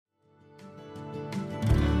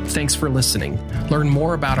Thanks for listening. Learn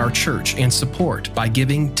more about our church and support by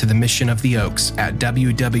giving to the Mission of the Oaks at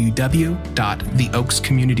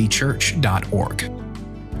www.theoakscommunitychurch.org.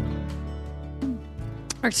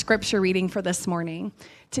 Our scripture reading for this morning.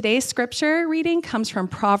 Today's scripture reading comes from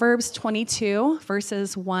Proverbs 22,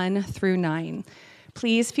 verses 1 through 9.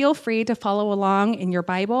 Please feel free to follow along in your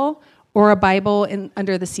Bible or a Bible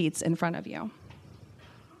under the seats in front of you.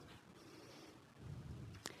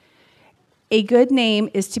 A good name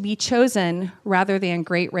is to be chosen rather than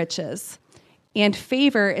great riches, and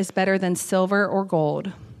favor is better than silver or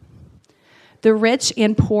gold. The rich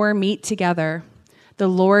and poor meet together. The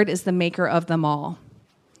Lord is the maker of them all.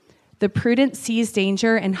 The prudent sees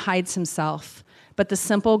danger and hides himself, but the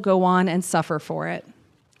simple go on and suffer for it.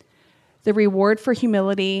 The reward for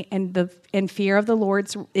humility and fear of the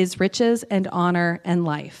Lord is riches and honor and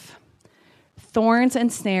life. Thorns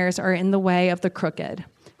and snares are in the way of the crooked.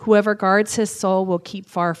 Whoever guards his soul will keep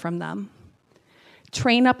far from them.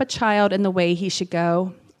 Train up a child in the way he should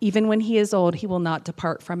go. Even when he is old, he will not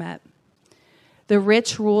depart from it. The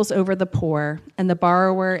rich rules over the poor, and the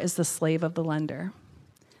borrower is the slave of the lender.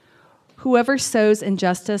 Whoever sows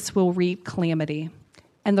injustice will reap calamity,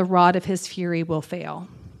 and the rod of his fury will fail.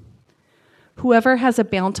 Whoever has a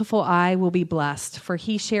bountiful eye will be blessed, for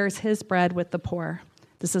he shares his bread with the poor.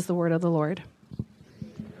 This is the word of the Lord.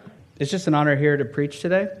 It's just an honor here to preach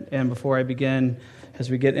today. And before I begin, as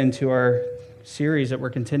we get into our series that we're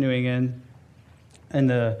continuing in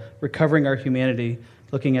the Recovering Our Humanity,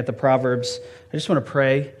 looking at the Proverbs, I just want to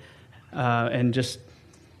pray and just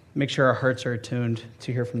make sure our hearts are attuned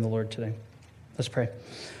to hear from the Lord today. Let's pray.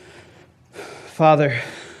 Father,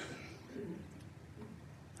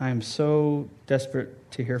 I am so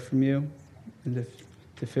desperate to hear from you and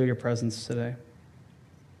to feel your presence today.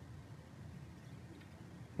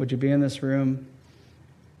 Would you be in this room,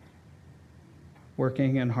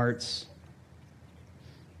 working in hearts?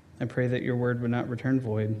 I pray that your word would not return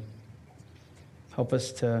void. Help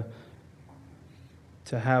us to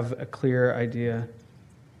have a clear idea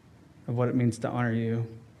of what it means to honor you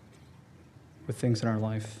with things in our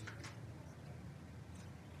life.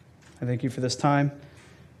 I thank you for this time.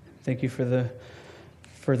 Thank you for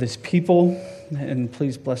this people, and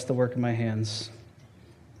please bless the work of my hands.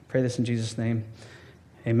 I pray this in Jesus' name.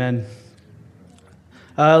 Amen.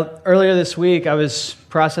 Earlier this week, I was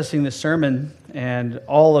processing this sermon and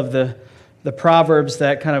all of the proverbs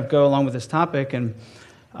that kind of go along with this topic, and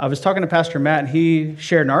I was talking to Pastor Matt, and he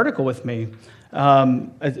shared an article with me.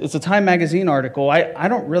 It's a Time Magazine article. I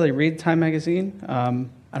don't really read Time Magazine. I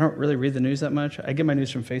don't really read the news that much. I get my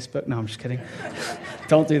news from Facebook. No, I'm just kidding.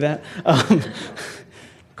 Don't do that.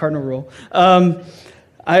 Cardinal rule.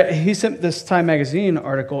 He sent this Time Magazine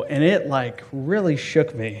article, and it really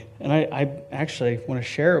shook me. And I actually want to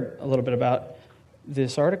share a little bit about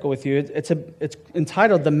this article with you. It's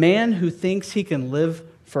entitled "The Man Who Thinks He Can Live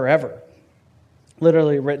Forever,"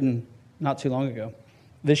 literally written not too long ago,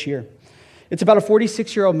 this year. It's about a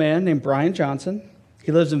 46-year-old man named Brian Johnson.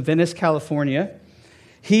 He lives in Venice, California.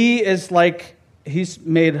 He's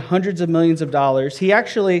made hundreds of millions of dollars. He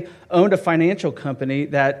actually owned a financial company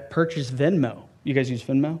that purchased Venmo. You guys use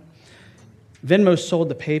Venmo? Venmo sold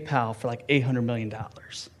to PayPal for $800 million.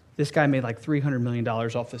 This guy made $300 million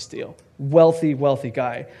off this deal. Wealthy, wealthy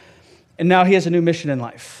guy. And now he has a new mission in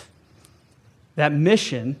life. That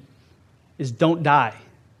mission is don't die.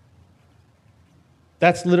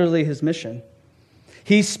 That's literally his mission.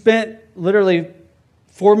 He spent literally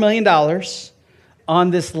 $4 million on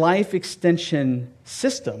this life extension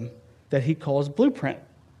system that he calls Blueprint.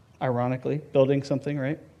 Ironically, building something,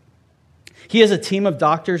 right? He has a team of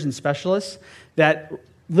doctors and specialists that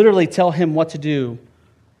literally tell him what to do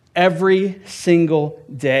every single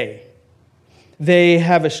day. They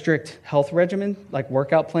have a strict health regimen,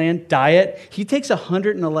 workout plan, diet. He takes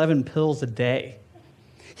 111 pills a day.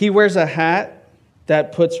 He wears a hat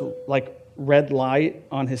that puts red light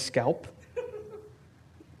on his scalp.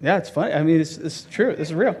 Yeah, it's funny. I mean, it's true. This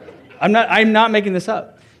is real. I'm not making this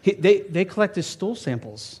up. They collect his stool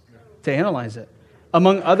samples to analyze it,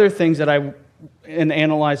 among other things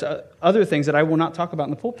analyze other things that I will not talk about in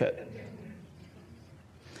the pulpit.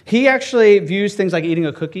 He actually views things like eating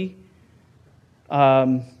a cookie,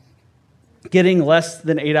 getting less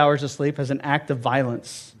than 8 hours of sleep as an act of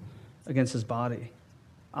violence against his body.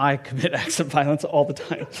 I commit acts of violence all the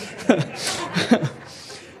time.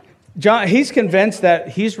 He's convinced that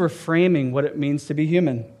he's reframing what it means to be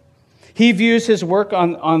human. He views his work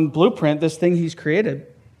on Blueprint, this thing he's created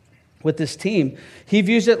with this team, he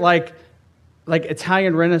views it like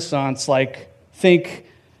Italian Renaissance, think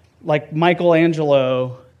like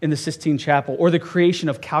Michelangelo in the Sistine Chapel, or the creation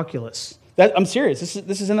of calculus. I'm serious.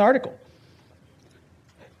 This is in the article.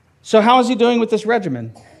 So how is he doing with this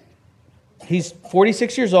regimen? He's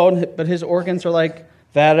 46 years old, but his organs are like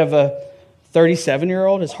that of a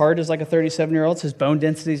 37-year-old. His heart is like a 37-year-old's. His bone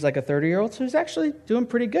density is like a 30-year-old. So he's actually doing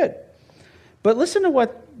pretty good. But listen to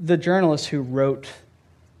what the journalist who wrote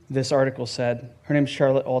this article said. Her name's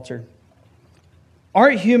Charlotte Alter.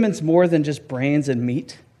 Aren't humans more than just brains and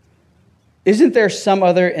meat? Isn't there some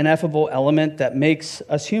other ineffable element that makes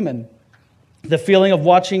us human? The feeling of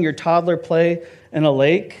watching your toddler play in a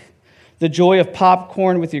lake, the joy of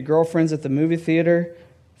popcorn with your girlfriends at the movie theater,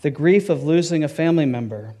 the grief of losing a family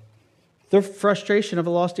member, the frustration of a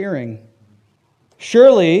lost earring.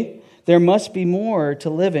 Surely there must be more to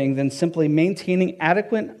living than simply maintaining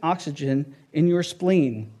adequate oxygen in your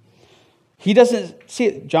spleen. He doesn't see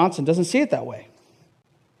it, Johnson doesn't see it that way.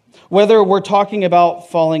 Whether we're talking about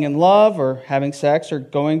falling in love or having sex or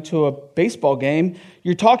going to a baseball game,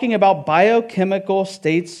 you're talking about biochemical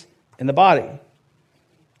states in the body.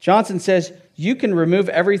 Johnson says you can remove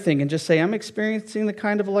everything and just say, I'm experiencing the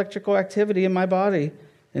kind of electrical activity in my body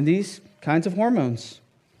and these kinds of hormones.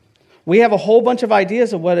 We have a whole bunch of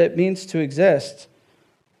ideas of what it means to exist.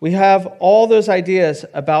 We have all those ideas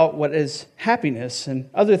about what is happiness and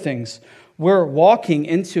other things. We're walking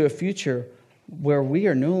into a future where we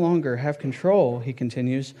are no longer have control, he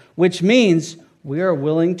continues, which means we are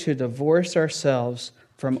willing to divorce ourselves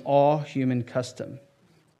from all human custom.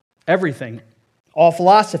 Everything, all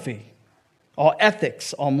philosophy, all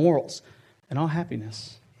ethics, all morals, and all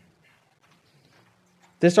happiness.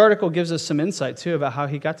 This article gives us some insight, too, about how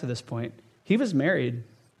he got to this point. He was married.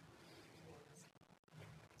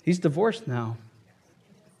 He's divorced now.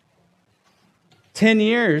 10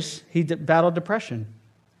 years, he battled depression.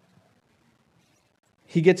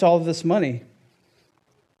 He gets all of this money.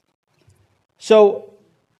 So,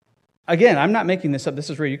 again, I'm not making this up. This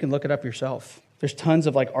is real. You can look it up yourself. There's tons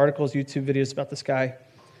of articles, YouTube videos about this guy.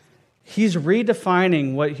 He's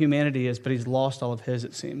redefining what humanity is, but he's lost all of his,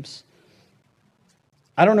 it seems.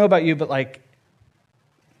 I don't know about you, but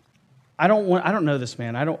I don't know this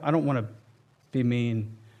man. I don't want to be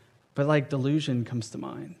mean, but delusion comes to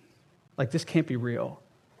mind. This can't be real.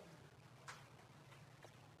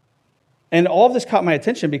 And all of this caught my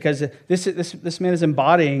attention because this man is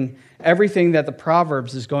embodying everything that the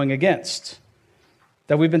Proverbs is going against,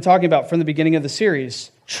 that we've been talking about from the beginning of the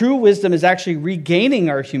series. True wisdom is actually regaining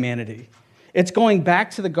our humanity. It's going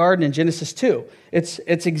back to the garden in Genesis 2. It's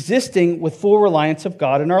existing with full reliance of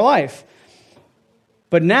God in our life.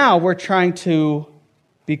 But now we're trying to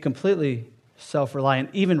be completely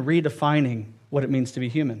self-reliant, even redefining what it means to be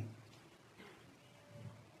human.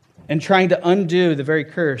 And trying to undo the very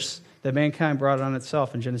curse that mankind brought on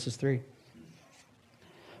itself in Genesis 3.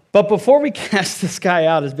 But before we cast this guy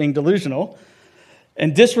out as being delusional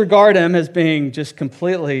and disregard him as being just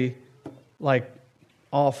completely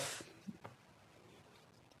off,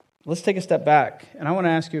 let's take a step back. And I want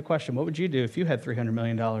to ask you a question. What would you do if you had $300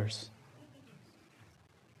 million?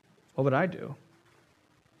 What would I do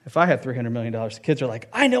if I had $300 million? The kids are like,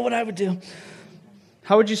 I know what I would do.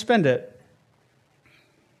 How would you spend it?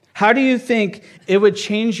 How do you think it would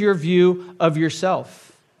change your view of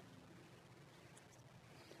yourself?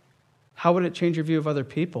 How would it change your view of other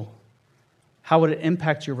people? How would it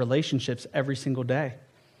impact your relationships every single day?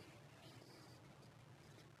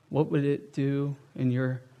 What would it do in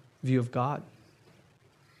your view of God?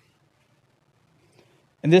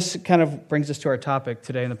 And this kind of brings us to our topic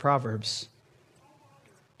today in the Proverbs.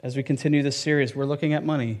 As we continue this series, we're looking at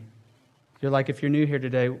money. You're like, if you're new here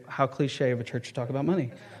today, how cliche of a church to talk about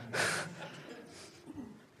money.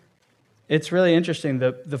 It's really interesting.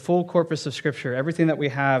 The full corpus of Scripture, everything that we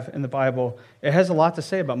have in the Bible, it has a lot to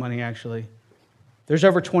say about money, actually. There's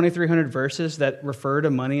over 2,300 verses that refer to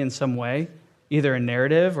money in some way, either in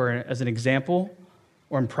narrative or as an example,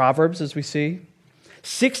 or in Proverbs, as we see.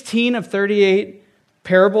 16 of 38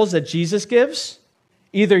 parables that Jesus gives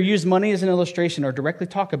either use money as an illustration or directly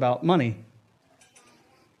talk about money.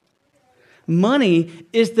 Money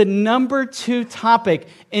is the number 2 topic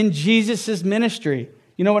in Jesus' ministry.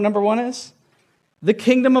 You know what number 1 is? The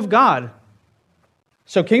kingdom of God.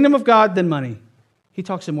 So kingdom of God, then money. He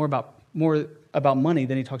talks more about money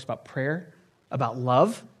than he talks about prayer, about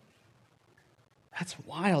love. That's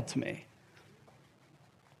wild to me.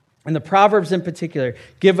 And the Proverbs in particular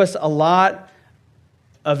give us a lot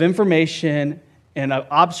of information and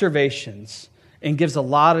observations and gives a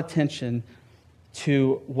lot of attention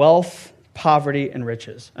to wealth, poverty, and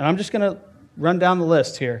riches. And I'm just going to run down the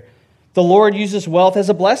list here. The Lord uses wealth as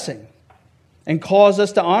a blessing and calls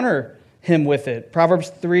us to honor him with it. Proverbs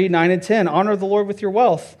 3, 9, and 10. Honor the Lord with your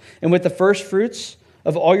wealth and with the first fruits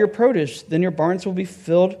of all your produce. Then your barns will be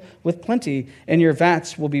filled with plenty, and your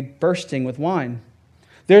vats will be bursting with wine.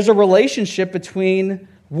 There's a relationship between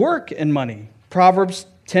work and money. Proverbs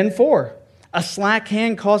 10:4. A slack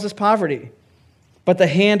hand causes poverty, but the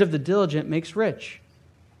hand of the diligent makes rich.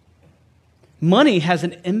 Money has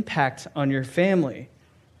an impact on your family.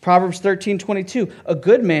 Proverbs 13:22. A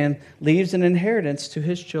good man leaves an inheritance to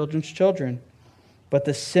his children's children, but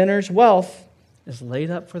the sinner's wealth is laid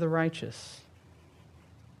up for the righteous.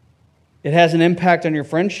 It has an impact on your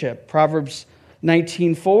friendship. Proverbs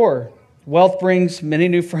 19:4. Wealth brings many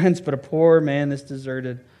new friends, but a poor man is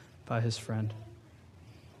deserted by his friend.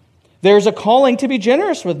 There's a calling to be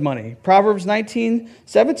generous with money. Proverbs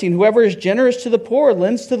 19:17. Whoever is generous to the poor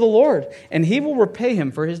lends to the Lord, and he will repay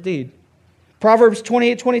him for his deed. Proverbs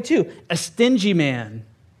 28:22. A stingy man.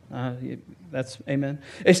 That's amen.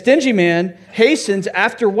 A stingy man hastens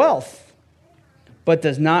after wealth, but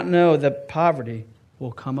does not know that poverty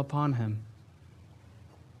will come upon him.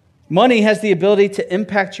 Money has the ability to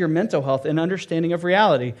impact your mental health and understanding of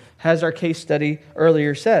reality, as our case study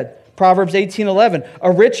earlier said. Proverbs 18:11,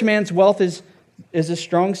 a rich man's wealth is a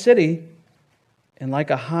strong city and like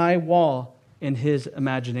a high wall in his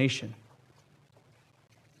imagination.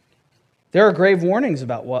 There are grave warnings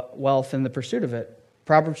about wealth and the pursuit of it.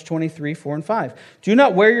 Proverbs 23:4-5. Do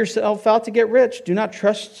not wear yourself out to get rich. Do not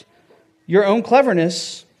trust your own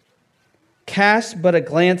cleverness. Cast but a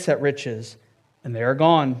glance at riches, and they are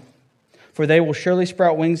gone. For they will surely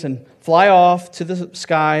sprout wings and fly off to the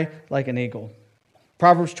sky like an eagle.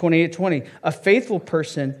 Proverbs 28:20. A faithful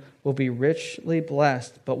person will be richly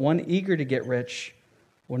blessed, but one eager to get rich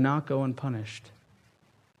will not go unpunished.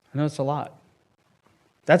 I know it's a lot.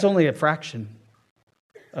 That's only a fraction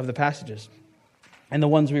of the passages and the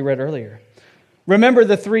ones we read earlier. Remember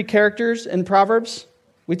the three characters in Proverbs?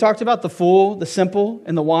 We talked about the fool, the simple,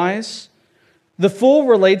 and the wise. The fool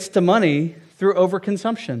relates to money through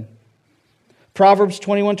overconsumption. Proverbs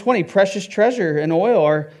 21:20, precious treasure and oil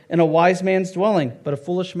are in a wise man's dwelling, but a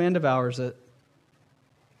foolish man devours it.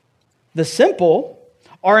 The simple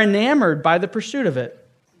are enamored by the pursuit of it.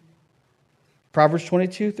 Proverbs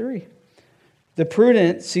 22:3, the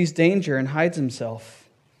prudent sees danger and hides himself,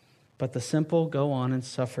 but the simple go on and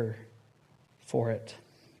suffer for it.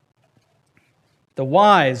 The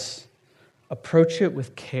wise approach it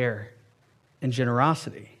with care and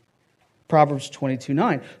generosity. Proverbs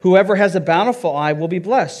 22:9. Whoever has a bountiful eye will be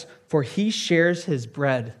blessed, for he shares his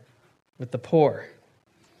bread with the poor.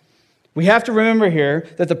 We have to remember here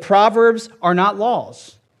that the Proverbs are not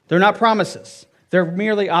laws. They're not promises. They're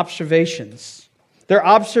merely observations. They're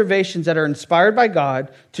observations that are inspired by God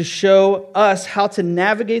to show us how to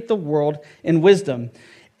navigate the world in wisdom.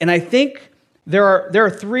 And I think there are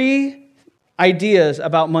three ideas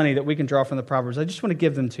about money that we can draw from the Proverbs. I just want to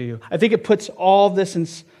give them to you. I think it puts all this in,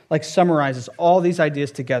 summarizes all these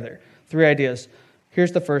ideas together. Three ideas.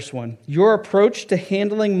 Here's the first one. Your approach to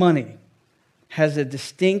handling money has a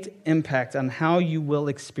distinct impact on how you will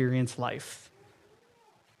experience life,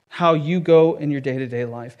 how you go in your day-to-day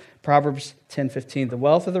life. Proverbs 10:15. The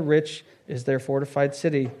wealth of the rich is their fortified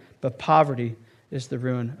city, but poverty is the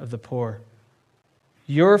ruin of the poor.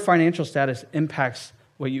 Your financial status impacts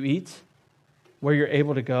what you eat, where you're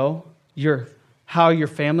able to go, how your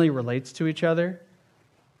family relates to each other,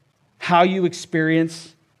 how you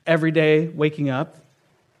experience every day waking up.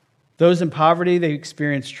 Those in poverty, they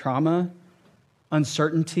experience trauma,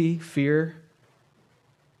 uncertainty, fear.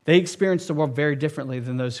 They experience the world very differently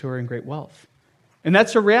than those who are in great wealth. And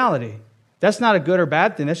that's a reality. That's not a good or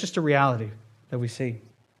bad thing. That's just a reality that we see.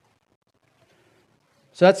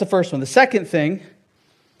 So that's the first one. The second thing,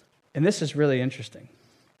 and this is really interesting,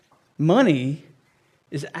 money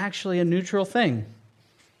is actually a neutral thing.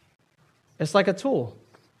 It's like a tool.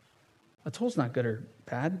 A tool's not good or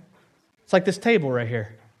bad. It's like this table right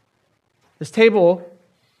here. This table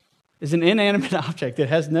is an inanimate object. It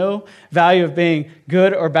has no value of being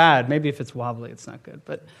good or bad. Maybe if it's wobbly, it's not good.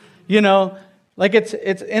 But, it's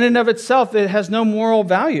in and of itself, it has no moral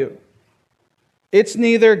value. It's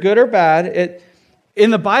neither good or bad.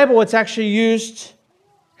 In the Bible, it's actually used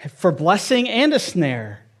for blessing and a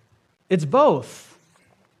snare. It's both.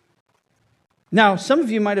 Now, some of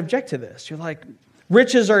you might object to this. You're like,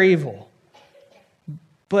 riches are evil.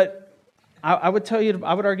 But I would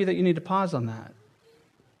argue that you need to pause on that.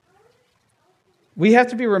 We have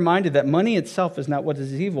to be reminded that money itself is not what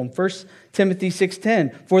is evil. In 1 Timothy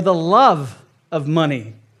 6:10, for the love of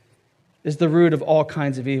money is the root of all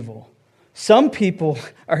kinds of evil. Some people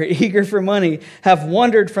are eager for money, have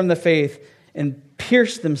wandered from the faith, and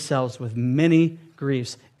pierced themselves with many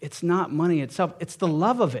griefs. It's not money itself, it's the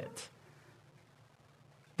love of it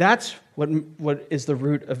That's what is the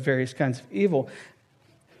root of various kinds of evil.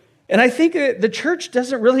 And I think the church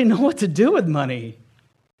doesn't really know what to do with money.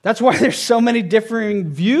 That's why there's so many differing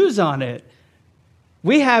views on it.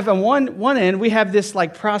 We have, on one end, we have this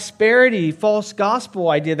like prosperity, false gospel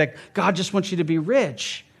idea that God just wants you to be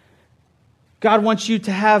rich. God wants you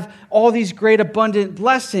to have all these great abundant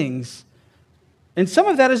blessings. And some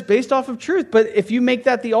of that is based off of truth. But if you make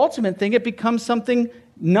that the ultimate thing, it becomes something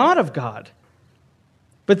not of God.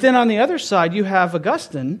 But then on the other side, you have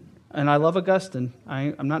Augustine, and I love Augustine.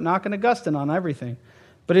 I'm not knocking Augustine on everything.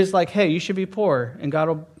 But it's like, hey, you should be poor, and God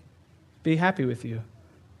will be happy with you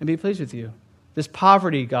and be pleased with you. This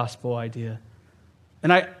poverty gospel idea.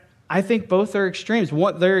 And I think both are extremes.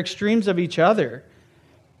 They're extremes of each other.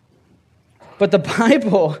 But the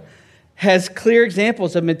Bible has clear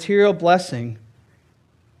examples of material blessing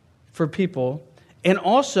for people and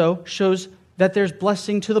also shows that there's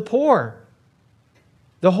blessing to the poor.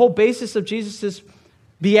 The whole basis of Jesus'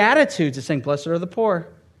 Beatitudes is saying, blessed are the poor.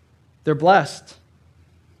 They're blessed.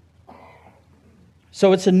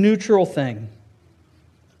 So it's a neutral thing.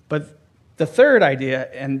 But the third idea,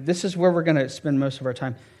 and this is where we're going to spend most of our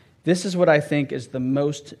time, this is what I think is the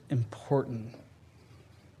most important.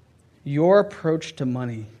 Your approach to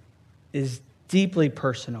money is deeply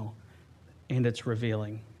personal, and it's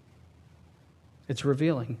revealing. It's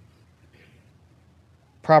revealing.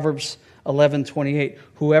 Proverbs 11:28,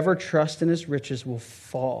 whoever trusts in his riches will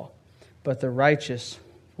fall, but the righteous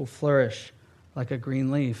will flourish like a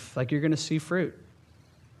green leaf. Like you're going to see fruit.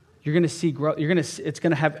 You're going to see growth. It's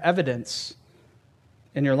going to have evidence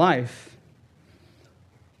in your life.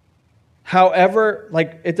 However,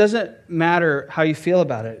 it doesn't matter how you feel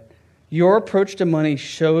about it. Your approach to money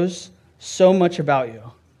shows so much about you,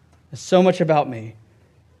 so much about me.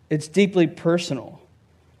 It's deeply personal.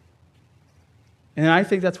 And I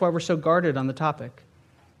think that's why we're so guarded on the topic.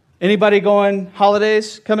 Anybody going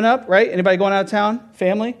holidays coming up, right? Anybody going out of town?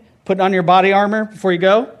 Family? Putting on your body armor before you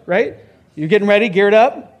go, right? You're getting ready, geared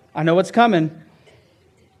up. I know what's coming.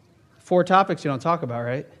 4 topics you don't talk about,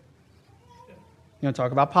 right? You don't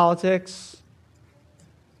talk about politics.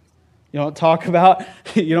 You don't talk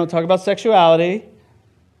about sexuality.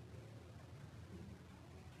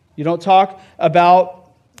 You don't talk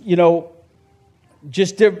about,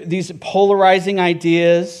 just these polarizing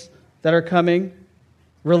ideas that are coming,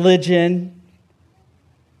 religion,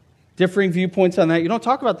 differing viewpoints on that. You don't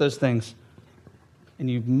talk about those things.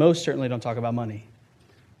 And you most certainly don't talk about money.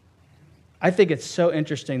 I think it's so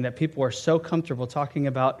interesting that people are so comfortable talking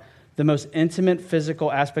about the most intimate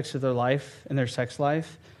physical aspects of their life and their sex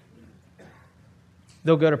life.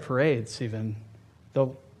 They'll go to parades even.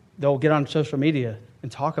 They'll get on social media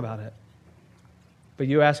and talk about it. But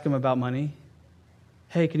you ask them about money.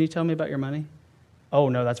 Hey, can you tell me about your money? Oh,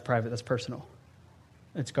 no, that's private. That's personal.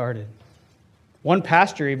 It's guarded. One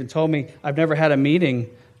pastor even told me, I've never had a meeting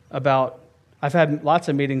I've had lots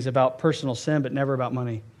of meetings about personal sin, but never about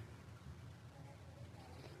money.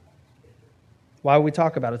 Why would we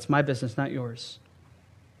talk about it? It's my business, not yours.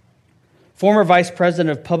 Former Vice President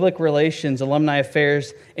of Public Relations, Alumni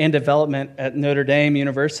Affairs, and Development at Notre Dame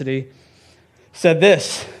University said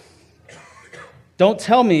this, don't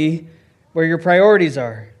tell me where your priorities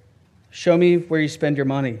are. Show me where you spend your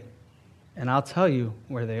money, and I'll tell you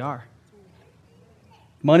where they are.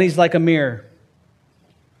 Money's like a mirror.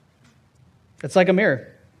 It's like a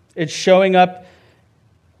mirror. It's showing up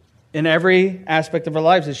in every aspect of our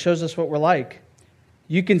lives. It shows us what we're like.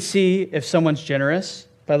 You can see if someone's generous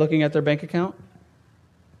by looking at their bank account.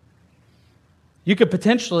 You could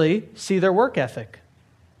potentially see their work ethic.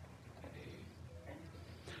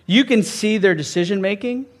 You can see their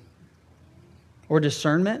decision-making or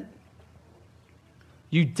discernment.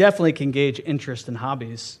 You definitely can gauge interest and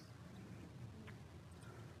hobbies.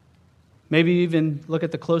 Maybe even look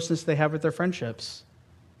at the closeness they have with their friendships.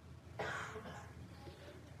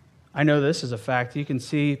 I know this is a fact. You can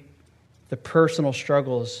see the personal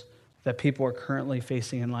struggles that people are currently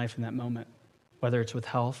facing in life in that moment, whether it's with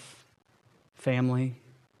health, family,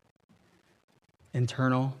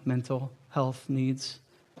 internal, mental health needs.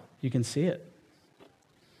 You can see it.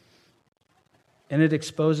 And it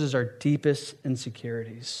exposes our deepest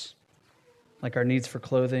insecurities, like our needs for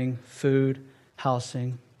clothing, food,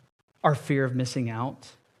 housing, our fear of missing out,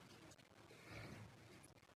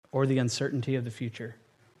 or the uncertainty of the future.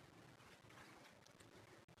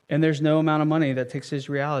 And there's no amount of money that takes these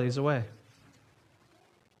realities away.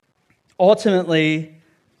 Ultimately,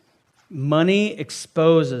 money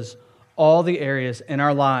exposes all the areas in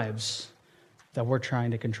our lives that we're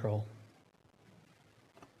trying to control.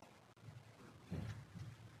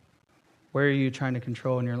 Where are you trying to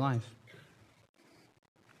control in your life?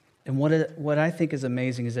 And what I think is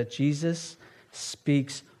amazing is that Jesus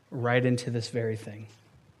speaks right into this very thing.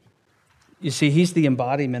 You see, he's the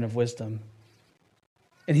embodiment of wisdom.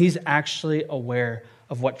 And he's actually aware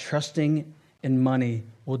of what trusting in money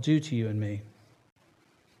will do to you and me.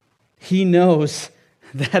 He knows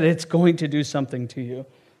that it's going to do something to you.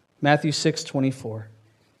 Matthew 6:24.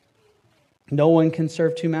 No one can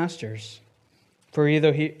serve two masters, for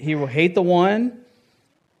either he will hate the one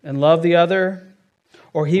and love the other,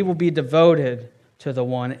 or he will be devoted to the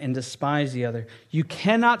one and despise the other. You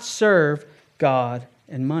cannot serve God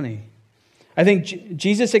and money. I think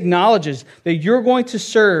Jesus acknowledges that you're going to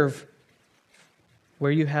serve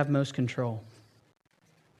where you have most control.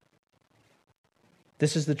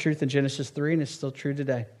 This is the truth in Genesis 3, and it's still true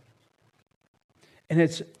today. And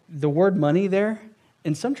it's the word money there,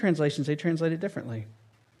 in some translations, they translate it differently.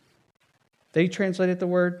 They translated the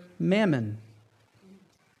word mammon.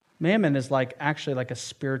 Mammon is actually like a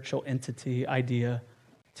spiritual entity idea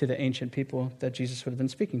to the ancient people that Jesus would have been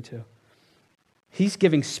speaking to. He's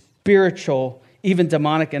giving spiritual, even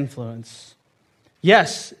demonic influence.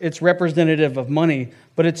 Yes, it's representative of money,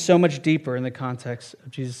 but it's so much deeper in the context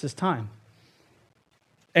of Jesus' time.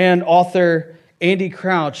 And author Andy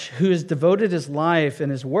Crouch, who has devoted his life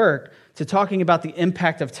and his work to talking about the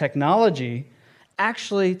impact of technology,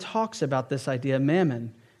 actually talks about this idea of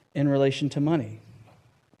mammon in relation to money.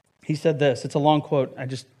 He said this, it's a long quote,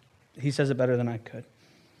 he says it better than I could.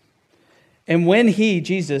 And when he,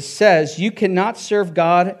 Jesus, says you cannot serve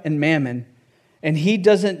God and mammon, and he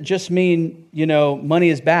doesn't just mean, money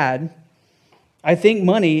is bad, I think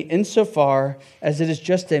money, insofar as it is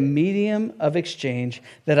just a medium of exchange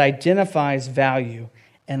that identifies value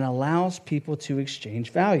and allows people to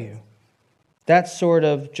exchange value. That's sort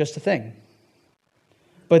of just a thing.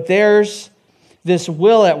 But there's this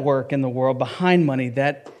will at work in the world behind money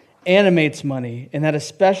that animates money, and that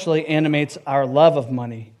especially animates our love of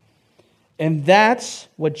money. And that's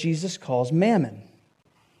what Jesus calls mammon.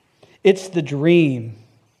 It's the dream.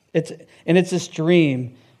 It's this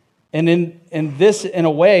dream. And in this, in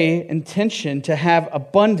a way, intention to have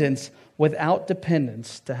abundance without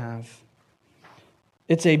dependence to have.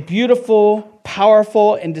 It's a beautiful,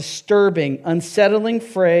 powerful, and disturbing, unsettling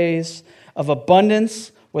phrase of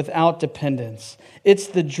abundance without dependence. It's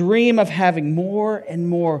the dream of having more and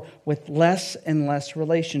more with less and less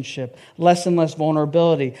relationship, less and less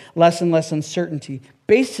vulnerability, less and less uncertainty.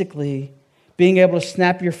 Basically, being able to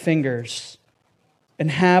snap your fingers and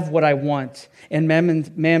have what I want. And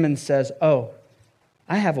Mammon says, oh,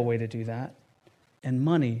 I have a way to do that. And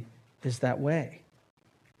money is that way.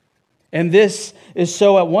 And this is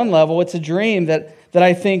so at one level, it's a dream that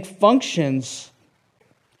I think functions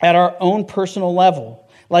at our own personal level.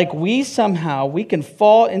 Like we can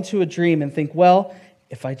fall into a dream and think, well,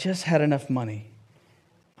 if I just had enough money,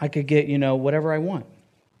 I could get, whatever I want.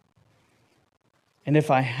 And if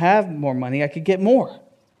I have more money, I could get more.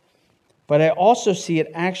 But I also see it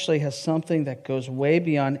actually has something that goes way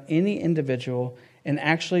beyond any individual and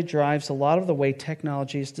actually drives a lot of the way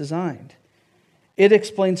technology is designed. It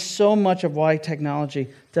explains so much of why technology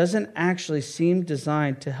doesn't actually seem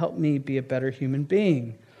designed to help me be a better human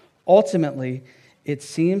being. Ultimately, it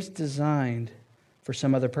seems designed for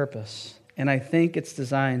some other purpose. And I think it's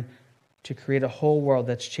designed to create a whole world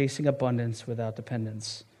that's chasing abundance without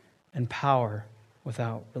dependence and power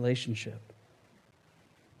without relationship.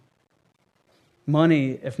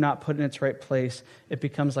 Money, if not put in its right place, it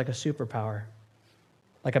becomes like a superpower,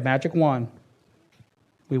 like a magic wand.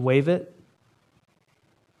 We wave it,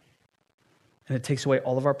 and it takes away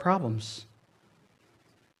all of our problems.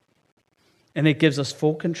 And it gives us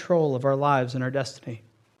full control of our lives and our destiny.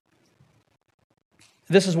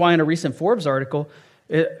 This is why in a recent Forbes article,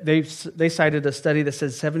 they cited a study that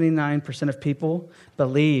says 79% of people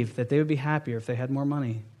believe that they would be happier if they had more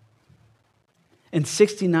money. And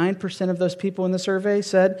 69% of those people in the survey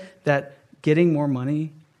said that getting more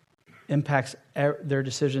money impacts their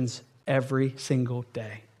decisions every single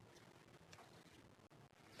day.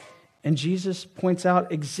 And Jesus points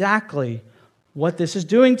out exactly what this is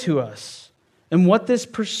doing to us and what this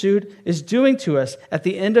pursuit is doing to us at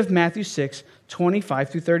the end of Matthew 6, 25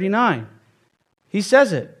 through 39. He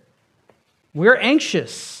says it. We're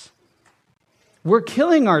anxious. We're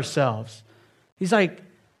killing ourselves. He's like,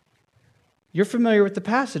 you're familiar with the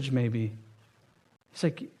passage maybe. He's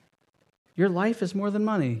like, your life is more than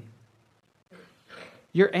money.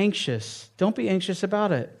 You're anxious. Don't be anxious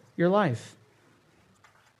about it, your life.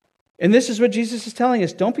 And this is what Jesus is telling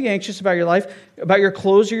us. Don't be anxious about your life, about your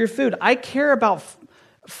clothes or your food. I care about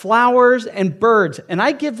flowers and birds, and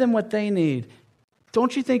I give them what they need.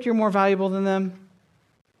 Don't you think you're more valuable than them?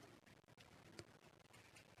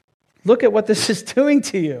 Look at what this is doing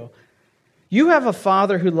to you. You have a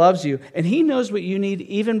Father who loves you, and He knows what you need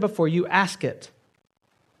even before you ask it.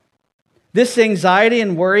 This anxiety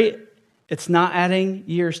and worry, it's not adding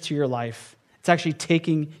years to your life. It's actually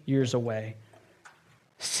taking years away.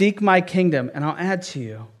 Seek my kingdom, and I'll add to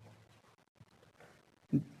you.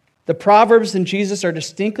 The Proverbs and Jesus are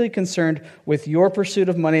distinctly concerned with your pursuit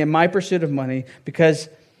of money and my pursuit of money because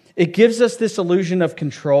it gives us this illusion of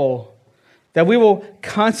control, that we will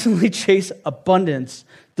constantly chase abundance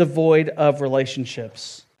devoid of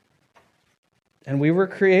relationships. And we were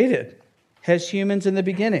created as humans in the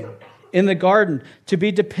beginning, in the garden, to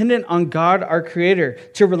be dependent on God, our Creator,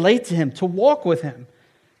 to relate to Him, to walk with Him.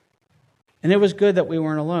 And it was good that we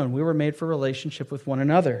weren't alone. We were made for relationship with one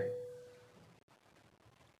another.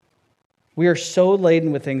 We are so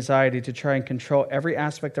laden with anxiety to try and control every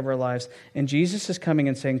aspect of our lives. And Jesus is coming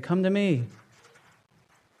and saying, come to me.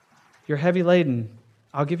 You're heavy laden.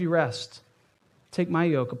 I'll give you rest. Take my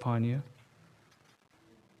yoke upon you.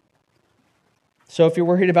 So if you're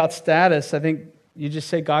worried about status, I think you just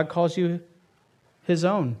say God calls you His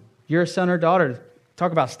own. You're a son or daughter.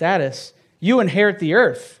 Talk about status. You inherit the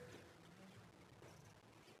earth.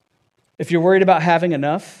 If you're worried about having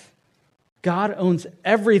enough, God owns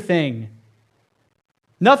everything.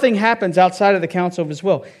 Nothing happens outside of the counsel of His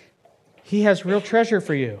will. He has real treasure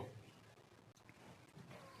for you.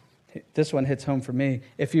 This one hits home for me.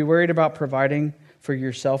 If you're worried about providing for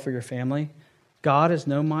yourself or your family, God is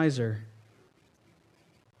no miser.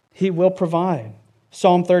 He will provide.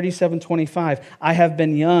 Psalm 37:25, I have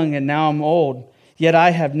been young and now I'm old, yet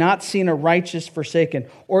I have not seen a righteous forsaken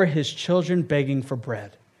or his children begging for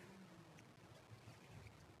bread.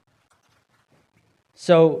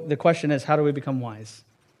 So the question is, how do we become wise?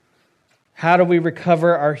 How do we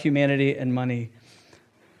recover our humanity and money?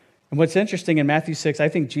 And what's interesting in Matthew 6, I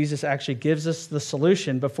think Jesus actually gives us the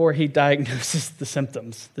solution before He diagnoses the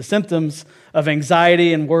symptoms of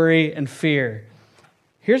anxiety and worry and fear.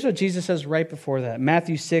 Here's what Jesus says right before that.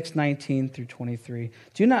 Matthew 6:19 through 23.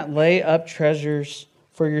 Do not lay up treasures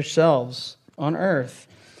for yourselves on earth,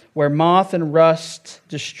 where moth and rust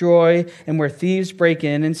destroy and where thieves break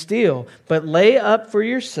in and steal. But lay up for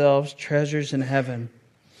yourselves treasures in heaven,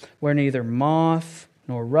 where neither moth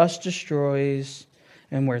nor rust destroys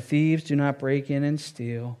and where thieves do not break in and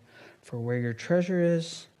steal. For where your treasure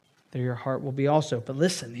is, there your heart will be also. But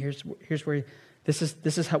listen, here's where this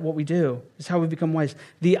is what we do. This is how we become wise.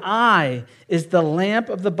 The eye is the lamp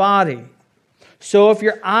of the body. So if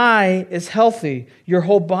your eye is healthy, your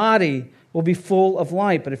whole body will be full of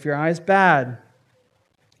light. But if your eye is bad,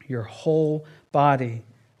 your whole body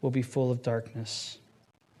will be full of darkness.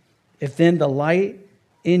 If then the light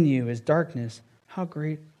in you is darkness, how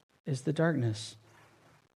great is the darkness?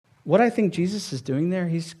 What I think Jesus is doing there,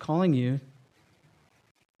 He's calling you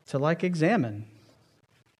to examine.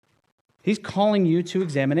 He's calling you to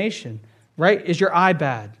examination, right? Is your eye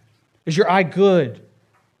bad? Is your eye good?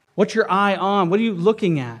 What's your eye on? What are you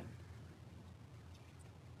looking at?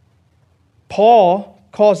 Paul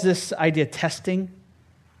calls this idea testing,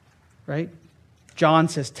 right? John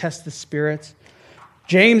says test the spirits.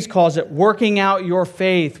 James calls it working out your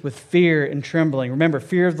faith with fear and trembling. Remember,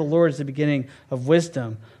 fear of the Lord is the beginning of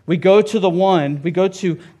wisdom. We go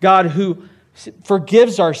to God who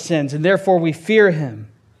forgives our sins, and therefore we fear Him.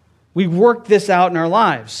 We work this out in our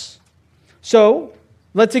lives. So,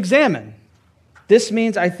 let's examine. This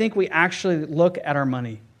means I think we actually look at our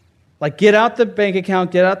money. Get out the bank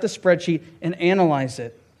account, get out the spreadsheet, and analyze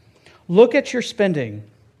it. Look at your spending.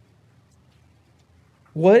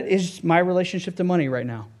 What is my relationship to money right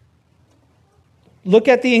now? Look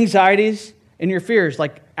at the anxieties and your fears.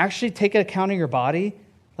 Actually take account of your body.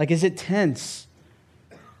 Is it tense?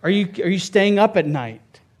 Are you staying up at night?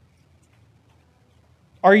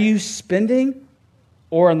 Are you spending,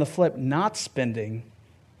 or on the flip, not spending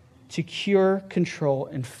to cure, control,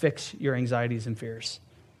 and fix your anxieties and fears?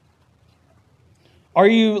 Are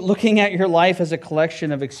you looking at your life as a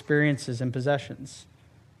collection of experiences and possessions?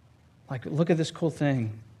 Look at this cool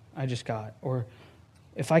thing I just got. Or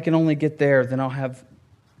if I can only get there, then I'll have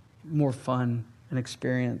more fun and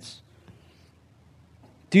experience.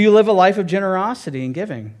 Do you live a life of generosity and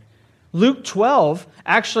giving? Luke 12,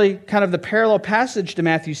 actually kind of the parallel passage to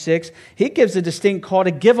Matthew 6, he gives a distinct call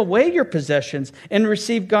to give away your possessions and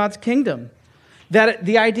receive God's kingdom. That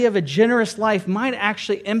the idea of a generous life might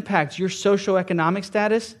actually impact your socioeconomic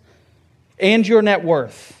status and your net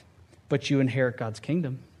worth, but you inherit God's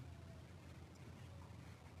kingdom.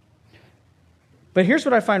 But here's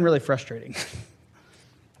what I find really frustrating.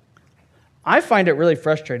 I find it really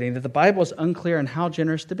frustrating that the Bible is unclear on how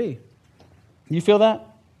generous to be. You feel that?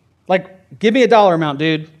 Give me a dollar amount,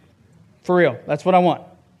 dude. For real. That's what I want.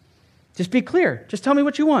 Just be clear. Just tell me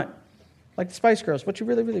what you want. Like the Spice Girls, what you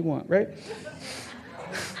really, really want, right?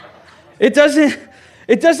 It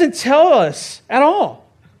doesn't tell us at all.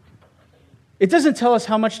 It doesn't tell us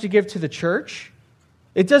how much to give to the church.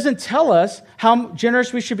 It doesn't tell us how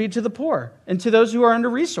generous we should be to the poor and to those who are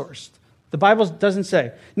under-resourced. The Bible doesn't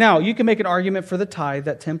say. Now, you can make an argument for the tithe,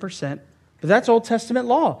 that 10%, but that's Old Testament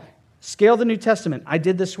law. Scale the New Testament. I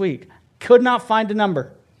did this week. Could not find a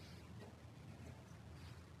number.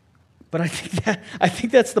 But I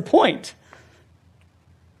think that's the point.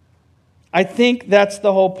 I think that's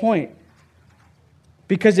the whole point.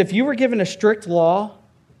 Because if you were given a strict law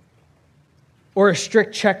or a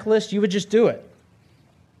strict checklist, you would just do it.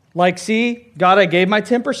 Like, see, God, I gave my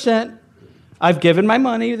 10%. I've given my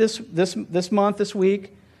money this month, this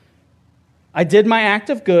week. I did my act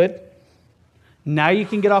of good. Now you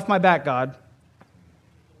can get off my back, God.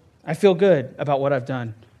 I feel good about what I've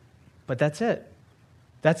done. But that's it.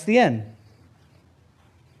 That's the end.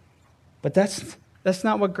 But that's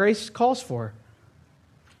not what grace calls for.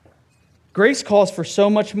 Grace calls for so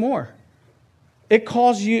much more. It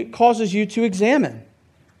causes you to examine.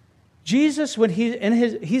 Jesus, when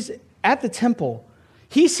he's at the temple,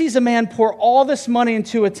 he sees a man pour all this money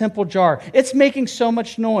into a temple jar. It's making so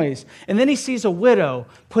much noise. And then he sees a widow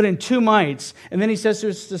put in 2 mites. And then he says to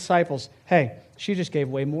his disciples, hey, she just gave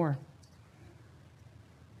way more.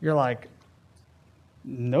 You're like,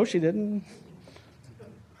 no, she didn't.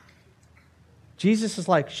 Jesus is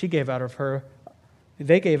like, they gave out of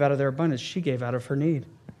their abundance. She gave out of her need.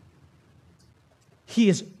 He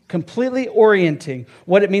is completely orienting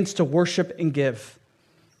what it means to worship and give.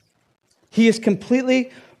 He is completely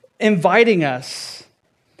inviting us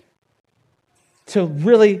to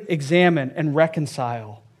really examine and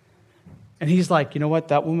reconcile. And he's like, you know what?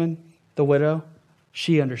 That woman, the widow,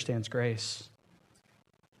 she understands grace.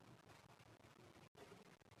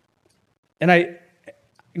 And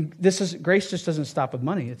grace just doesn't stop with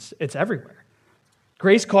money. It's everywhere.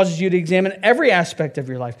 Grace causes you to examine every aspect of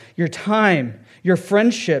your life, your time, your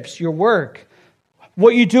friendships, your work,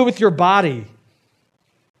 what you do with your body,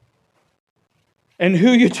 and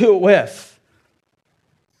who you do it with.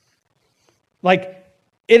 Like,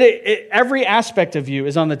 every aspect of you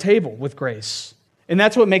is on the table with grace. And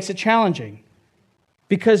that's what makes it challenging.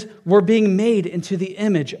 Because we're being made into the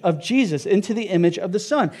image of Jesus, into the image of the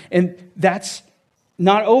Son. And that's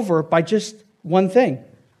not over by just one thing.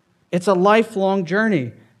 It's a lifelong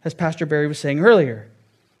journey, as Pastor Barry was saying earlier.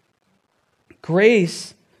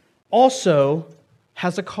 Grace also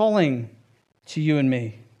has a calling to you and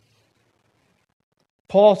me.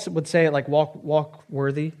 Paul would say it like walk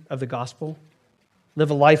worthy of the gospel. Live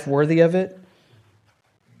a life worthy of it.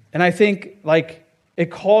 And I think like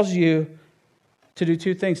it calls you to do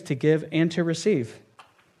 2 things, to give and to receive.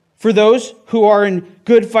 For those who are in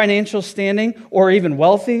good financial standing or even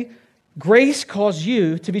wealthy, grace calls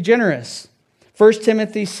you to be generous. 1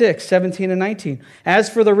 Timothy 6, 17 and 19. As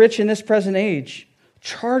for the rich in this present age,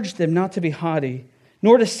 charge them not to be haughty,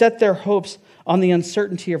 nor to set their hopes on the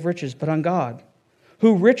uncertainty of riches, but on God,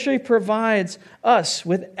 who richly provides us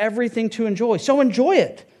with everything to enjoy. So enjoy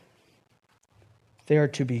it. They are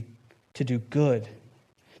to do good,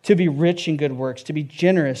 to be rich in good works, to be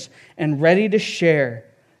generous and ready to share,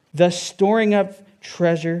 thus storing up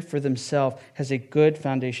treasure for themselves as a good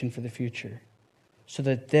foundation for the future, so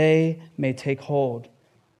that they may take hold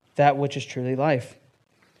that which is truly life.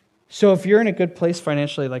 So if you're in a good place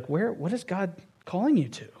financially, like what is God calling you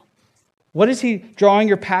to? What is He drawing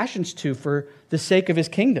your passions to for the sake of His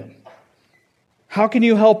kingdom? How can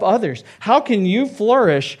you help others? How can you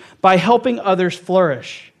flourish by helping others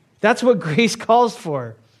flourish? That's what grace calls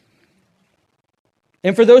for.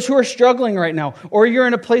 And for those who are struggling right now, or you're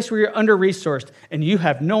in a place where you're under-resourced and you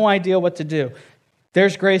have no idea what to do,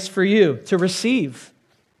 there's grace for you to receive.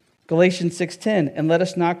 Galatians 6:10, and let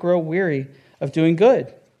us not grow weary of doing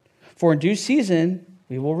good, for in due season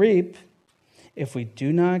we will reap if we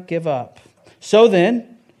do not give up. So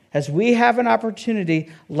then, as we have an opportunity,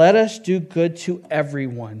 let us do good to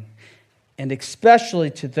everyone, and especially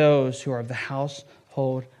to those who are of the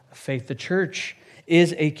household of faith. The church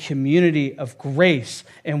is a community of grace,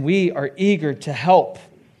 and we are eager to help.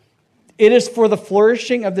 It is for the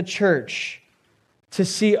flourishing of the church to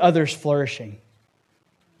see others flourishing.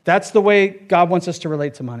 That's the way God wants us to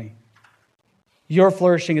relate to money. Your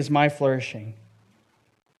flourishing is my flourishing.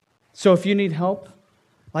 So if you need help,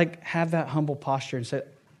 like have that humble posture and say,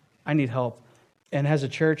 I need help. And as a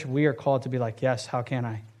church, we are called to be like, yes, how can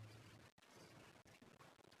I?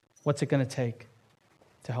 What's it going to take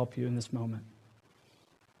to help you in this moment?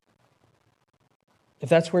 If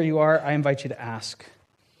that's where you are, I invite you to ask.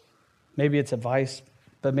 Maybe it's advice,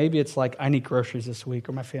 but maybe it's like, I need groceries this week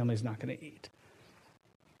or my family's not going to eat.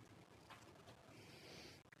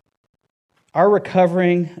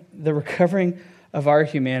 The recovering of our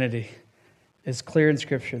humanity is clear in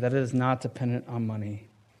Scripture that it is not dependent on money,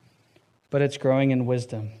 but it's growing in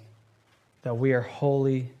wisdom, that we are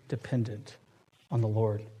wholly dependent on the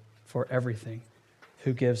Lord for everything,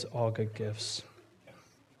 who gives all good gifts.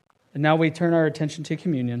 And now we turn our attention to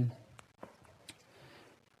communion.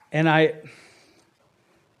 And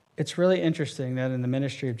it's really interesting that in the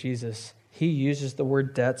ministry of Jesus, he uses the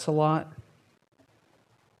word debts a lot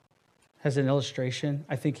as an illustration.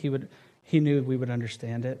 I think he knew we would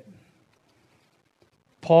understand it.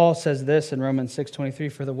 Paul says this in Romans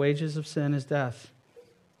 6:23, for the wages of sin is death,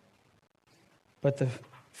 but the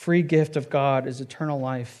free gift of God is eternal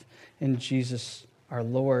life in Jesus our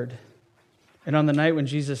Lord. And on the night when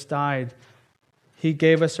Jesus died, he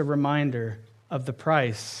gave us a reminder of the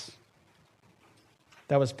price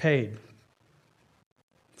that was paid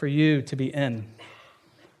for you to be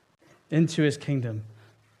into his kingdom,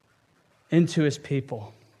 into his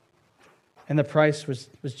people. And the price was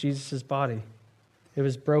Jesus' body. It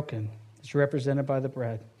was broken. It's represented by the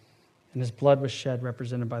bread. And his blood was shed,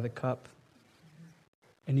 represented by the cup.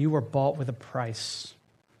 And you were bought with a price.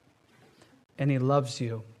 And he loves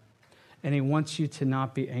you. And he wants you to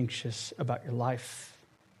not be anxious about your life.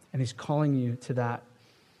 And he's calling you to that.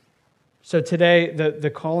 So today, the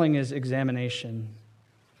calling is examination.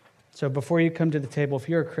 So before you come to the table, if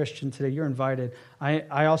you're a Christian today, you're invited.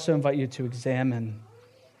 I also invite you to examine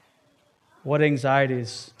what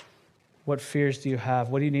anxieties, what fears do you have?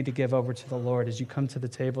 What do you need to give over to the Lord as you come to the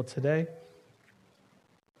table today?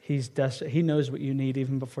 He's desperate. He knows what you need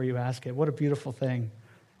even before you ask it. What a beautiful thing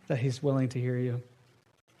that he's willing to hear you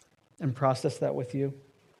and process that with you.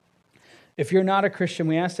 If you're not a Christian,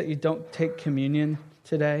 we ask that you don't take communion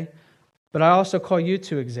today, but I also call you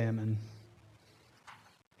to examine.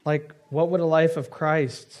 Like, what would a life of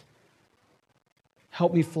Christ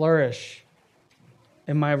help me flourish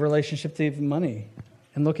in my relationship to even money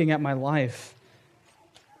and looking at my life?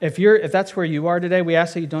 If that's where you are today, we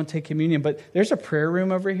ask that you don't take communion, but there's a prayer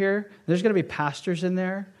room over here. There's going to be pastors in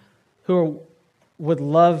there who would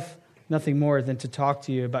love nothing more than to talk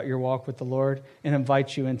to you about your walk with the Lord and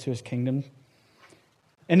invite you into his kingdom.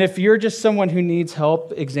 And if you're just someone who needs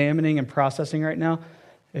help examining and processing right now,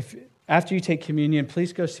 after you take communion,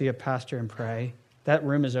 please go see a pastor and pray. That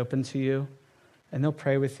room is open to you, and they'll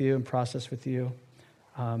pray with you and process with you.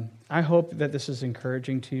 I hope that this is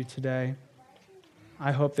encouraging to you today.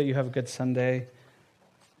 I hope that you have a good Sunday,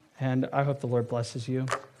 and I hope the Lord blesses you.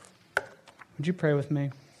 Would you pray with me?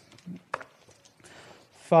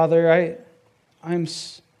 Father, I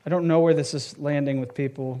don't know where this is landing with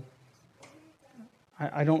people.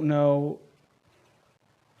 I don't know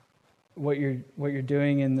what you're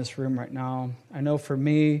doing in this room right now. I know for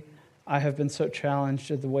me, I have been so challenged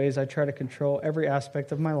at the ways I try to control every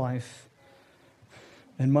aspect of my life,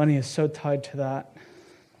 and money is so tied to that.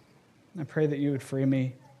 I pray that you would free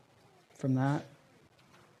me from that.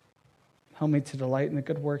 Help me to delight in the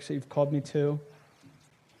good works that you've called me to.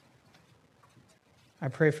 I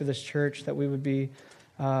pray for this church that we would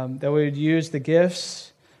use the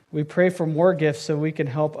gifts. We pray for more gifts so we can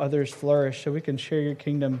help others flourish, so we can share your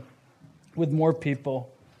kingdom with more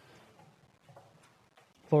people.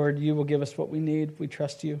 Lord, you will give us what we need. We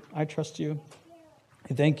trust you. I trust you.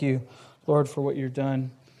 I thank you, Lord, for what you've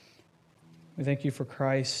done. We thank you for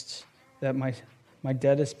Christ, that my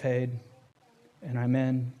debt is paid and I'm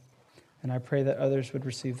in. And I pray that others would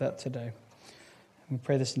receive that today. We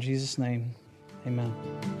pray this in Jesus' name. Amen.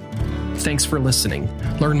 Thanks for listening.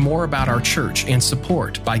 Learn more about our church and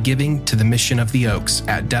support by giving to the Mission of the Oaks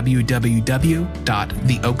at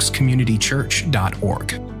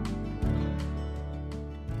www.theoakscommunitychurch.org.